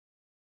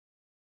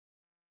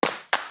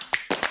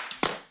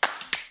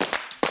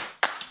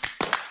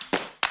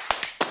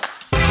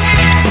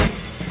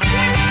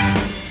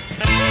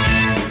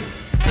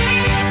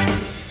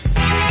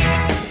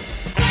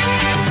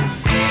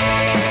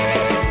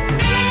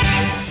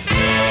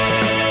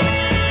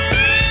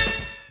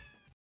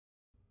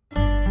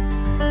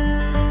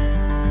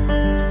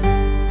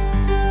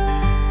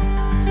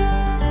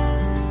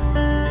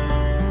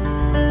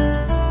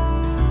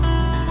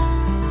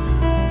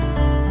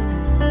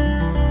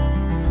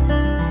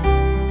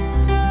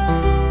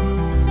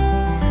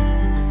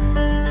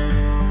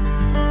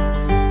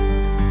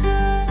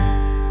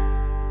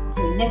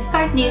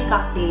nag-start Nail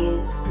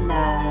Cocktales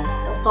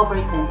last October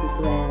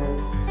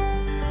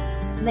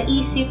 2012.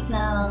 Naisip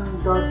ng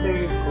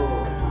daughter ko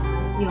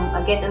yung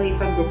a getaway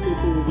from the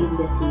city within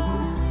the city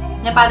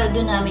na para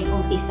doon namin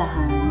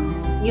umpisahan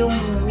yung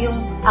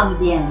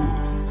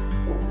ambience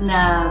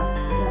na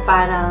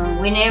parang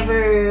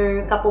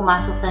whenever ka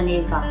pumasok sa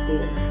Nail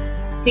Cocktales,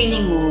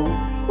 feeling mo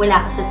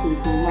wala ka sa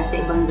city,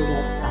 nasa ibang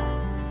lugar ka.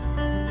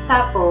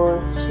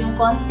 Tapos, yung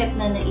concept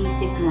na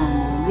naisip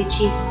namin,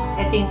 which is,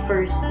 ito yung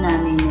first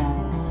namin na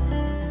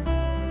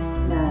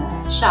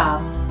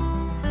shop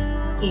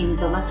in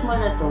Tomas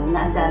Morato,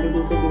 na ang dali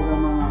dito diba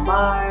mga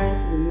bars,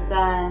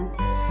 limitan.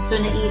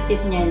 So, naisip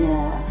niya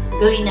na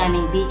gawin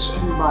namin beach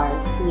and bar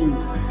theme.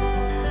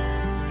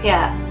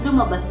 Kaya,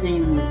 lumabas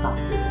doon yung Nail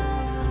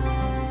Cocktales.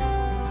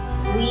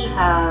 We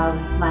have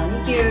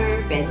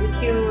manicure,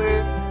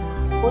 pedicure,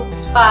 foot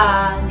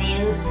spa,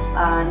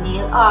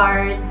 nail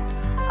art,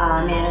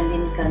 meron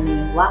din kami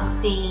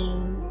waxing,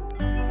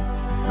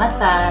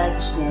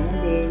 massage, meron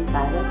din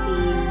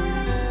paraffin,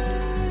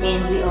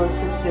 and we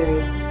also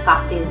serve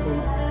cocktail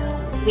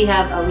drinks. We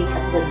have a week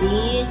at the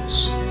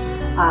beach,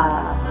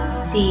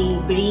 sea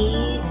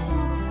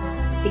breeze,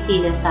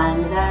 tequila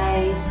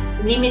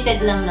sunrise.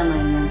 Limited lang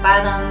naman yun,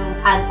 parang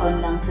add-on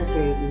lang sa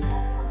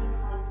service.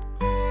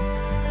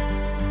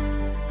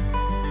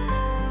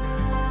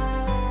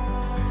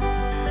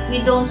 We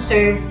don't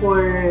serve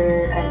for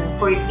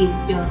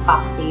kids yung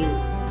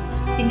cocktails.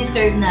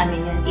 Siniserve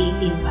namin yung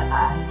 18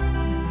 pataas.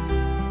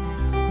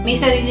 May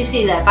sarili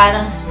sila,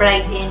 parang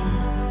Sprite and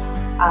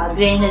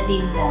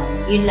grenadine lang.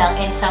 Yun lang,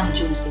 and some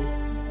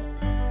juices.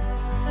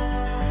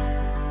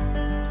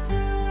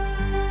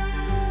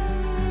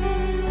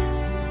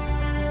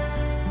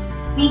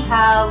 We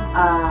have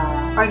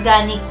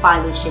organic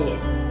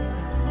polishes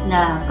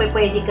na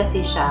pwede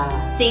kasi siya,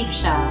 safe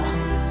siya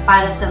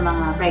para sa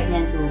mga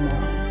pregnant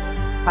women.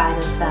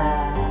 Para sa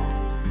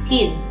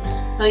kids.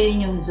 So,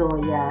 yun yung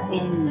Zoya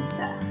and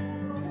Nisa.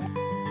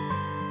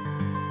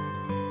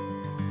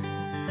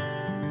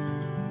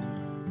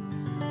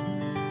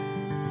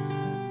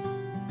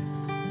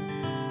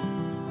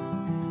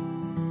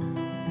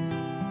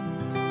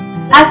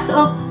 As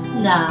of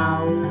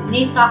now,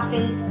 Nail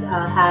Cocktales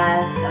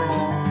has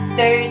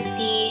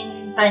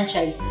 13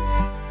 franchises.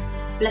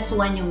 Plus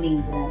 1 yung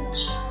main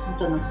branch.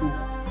 Ito mas mo.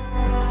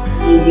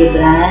 Baby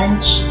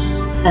branch,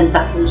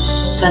 Santa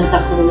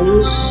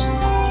Cruz,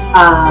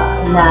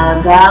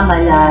 Naga,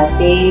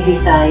 Malate,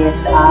 Visayas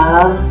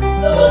Ave,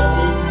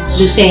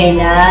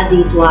 Lucena,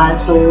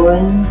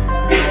 Dituason,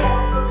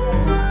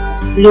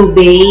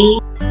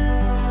 Lubay.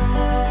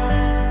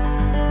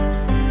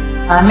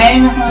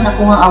 Meron akong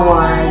nakuha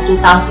award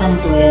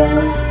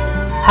 2012.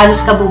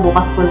 Halos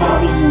kabubukas ko lang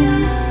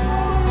din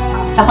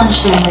sa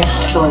Consumer's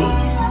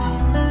Choice.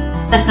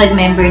 Tapos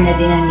nag-member na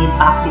din ng Nail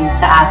Cocktales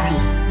sa AVP.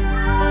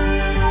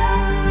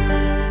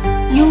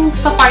 Yung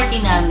spa party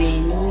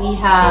namin, we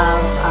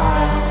have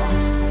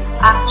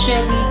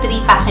actually 3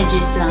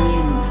 packages lang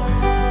yun.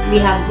 We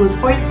have good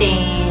for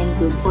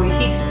 10, good for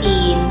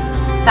 15,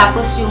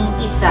 tapos yung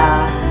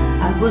isa,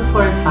 good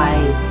for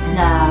 5,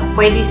 na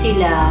pwede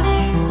sila,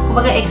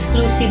 kumbaga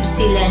exclusive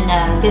sila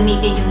na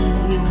gamitin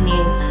yung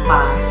nail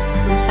spa,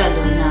 yung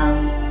salon ng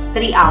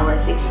 3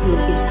 hours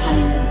exclusive sa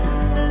kanila.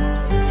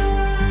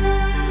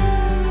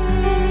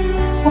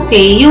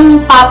 Okay, yung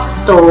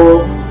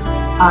Poptalk,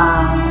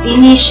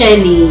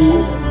 initially,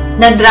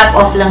 nag-drop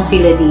off lang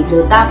sila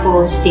dito.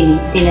 Tapos,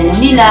 tinanong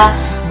nila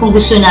kung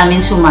gusto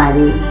namin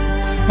sumali.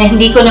 Na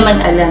hindi ko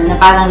naman alam na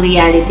parang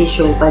reality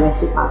show pala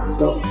si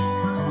Poptalk.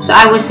 So,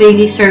 I was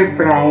really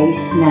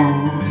surprised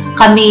na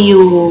kami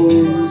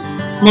yung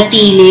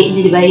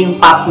napili, di ba, yung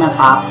pop na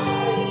pop.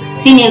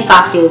 Si Nail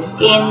Cocktales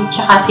and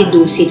tsaka si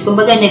Dusit.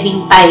 Kumbaga,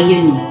 naging tie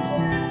yun eh.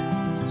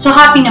 So,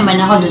 happy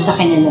naman ako dun sa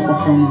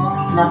kinalabasan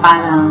na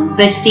parang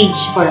prestige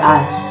for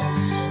us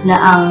na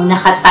ang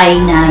nakatay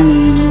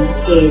namin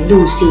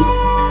Dusit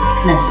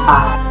na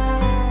spa.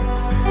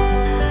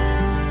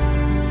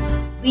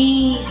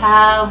 We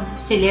have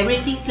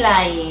celebrity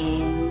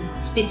clients,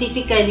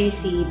 specifically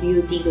si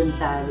Beauty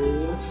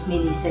Gonzalez,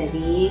 Melissa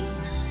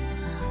Ricks,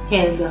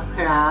 Helga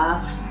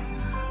Craft,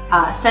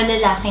 sa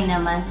lalaki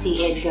naman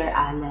si Edgar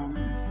Allan.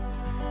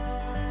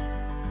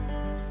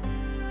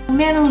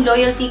 Merong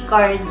loyalty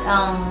card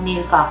ang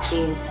Nail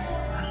Cocktales.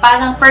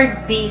 Parang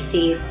per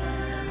visit,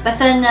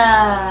 basta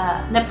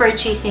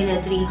na-purchase nila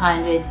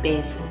 300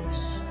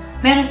 pesos,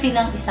 meron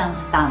silang isang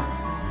stamp.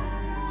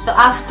 So,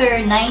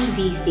 after 9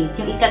 visit,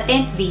 yung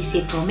ika-10th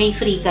visit mo, may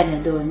free ka na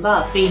doon.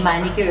 Ba, free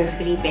manicure or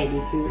free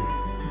pedicure.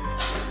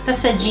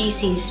 Tapos sa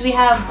GCs, we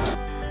have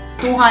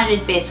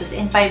 200 pesos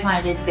and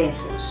 500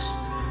 pesos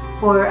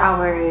for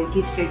our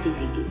gift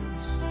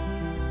certificates.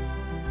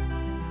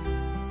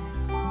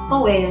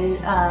 Oh well,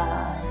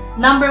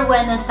 number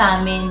 1 na sa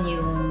amin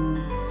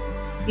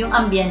yung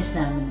ambience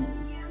namin.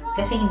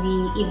 Kasi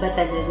hindi iba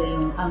talaga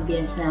yung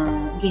ambience na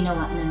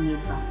ginawa ng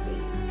Nail Cocktales.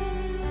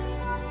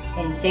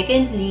 And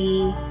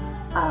secondly,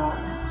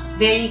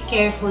 very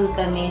careful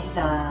kami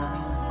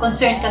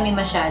concerned kami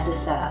masyado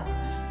sa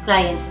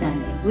clients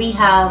namin. We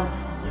have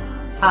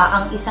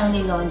ang isang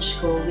ni-launch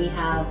ko, we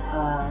have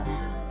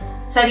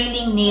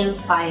sariling nail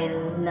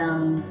file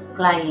ng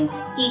clients,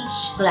 each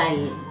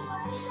clients,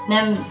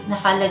 na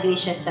nakalagay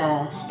siya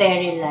sa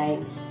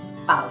sterilized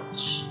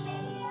pouch.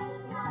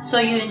 So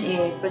yun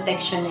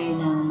protection na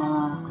yun ng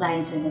mga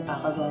clients na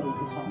nagpapagawa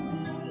dito sa amin.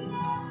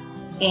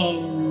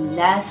 And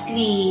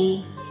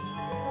lastly,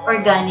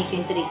 organic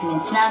yung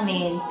treatments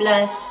namin,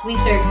 plus we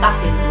serve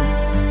cocktail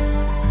drinks.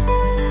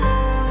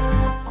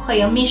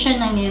 Okay, ang mission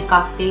ng Nail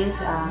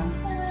Cocktales,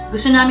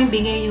 gusto namin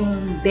bigay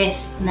yung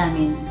best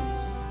namin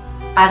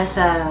para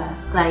sa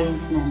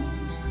clients namin.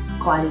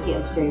 Quality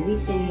of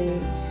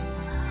services,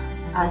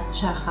 at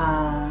saka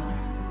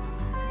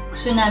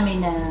gusto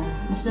namin na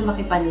mas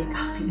lumaki pa Nail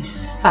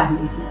Cocktales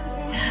family.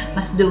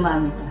 Mas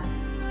dumami pa.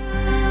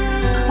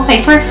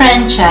 Okay, for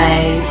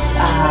franchise,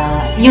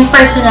 yung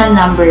personal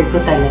number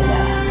ko talaga,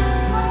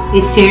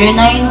 it's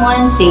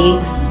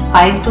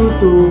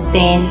 0916-522-1023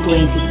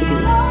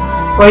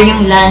 or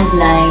yung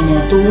landline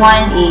na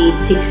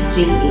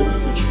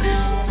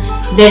 218-6386.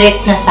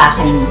 Direct na sa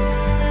akin.